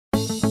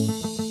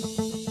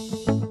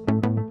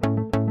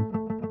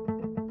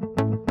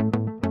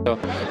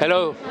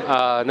Hello,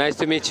 nice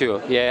to meet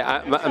you.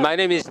 Yeah, my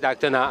name is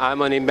Dr. Na.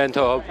 I'm an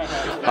inventor of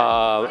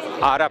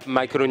RF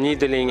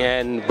microneedling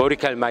and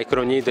vertical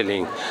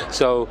microneedling.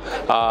 So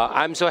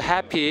I'm so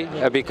happy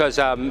because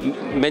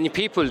many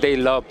people, they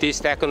love this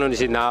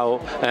technology now,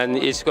 and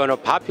it's going to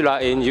popular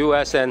in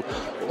US and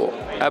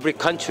every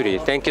country.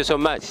 Thank you so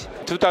much.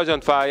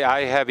 2005,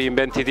 I have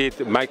invented it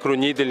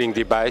microneedling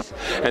device,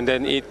 and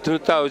then in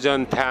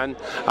 2010,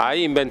 I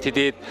invented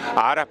it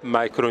RF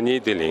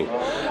microneedling.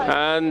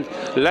 And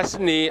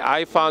lastly,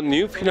 I found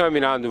new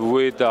phenomenon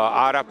with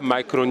RF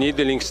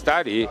microneedling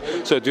study.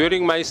 So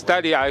during my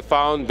study, I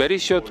found very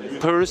short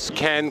pulse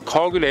can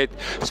coagulate,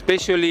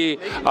 especially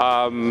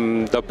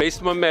the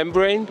basement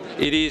membrane.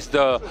 It is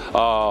the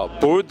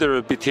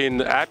border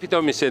between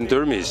epidermis and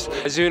dermis.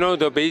 As you know,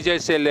 the basal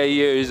cell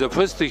layer is the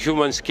first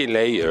human skin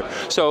layer.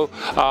 So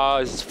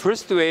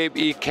first wave,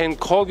 it can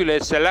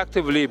coagulate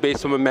selectively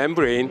basement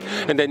membrane,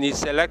 and then it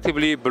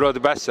selectively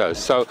blood vessels.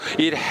 So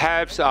it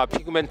helps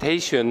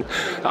pigmentation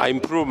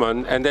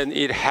improvement, and then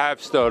it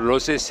helps the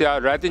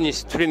rosacea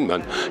redness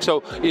treatment.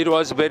 So it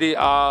was very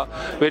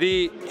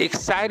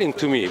exciting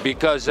to me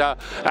because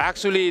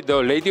actually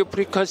the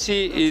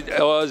radiofrequency,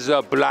 it was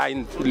a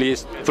blind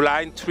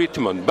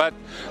treatment, but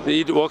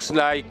it works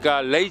like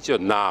laser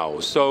now.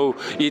 So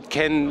it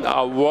can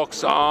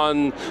works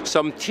on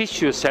some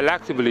tissue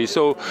selectively.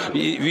 So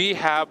we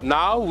have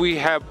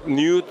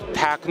new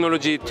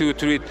technology to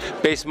treat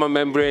basement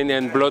membrane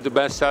and blood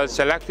vessels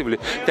selectively.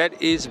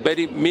 That is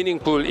very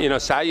meaningful in a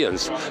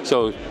science.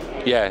 So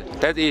yeah,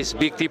 that is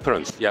big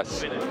difference.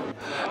 Yes.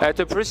 At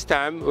the first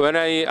time, when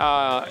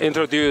I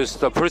introduced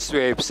the first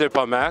wave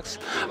Sylfirm,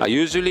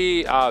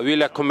 usually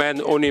we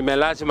recommend only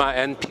melasma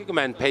and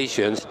pigment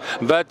patients.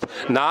 But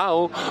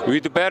now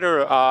we'd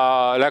better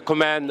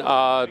recommend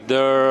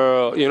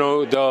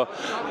the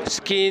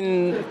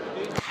skin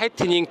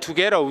tightening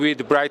together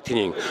with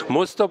brightening.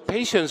 Most of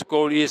patients'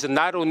 goal is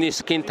not only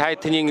skin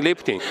tightening,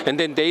 lifting, and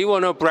then they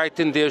want to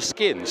brighten their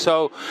skin.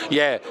 So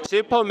yeah,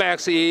 Sylfirm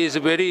is a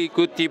very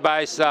good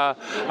device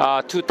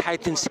to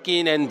tighten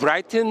skin and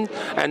brighten,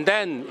 and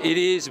then it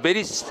is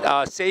very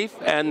safe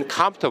and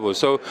comfortable.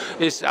 So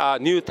it's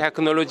new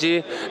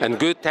technology and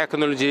good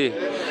technology.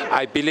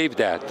 I believe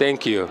that.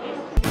 Thank you.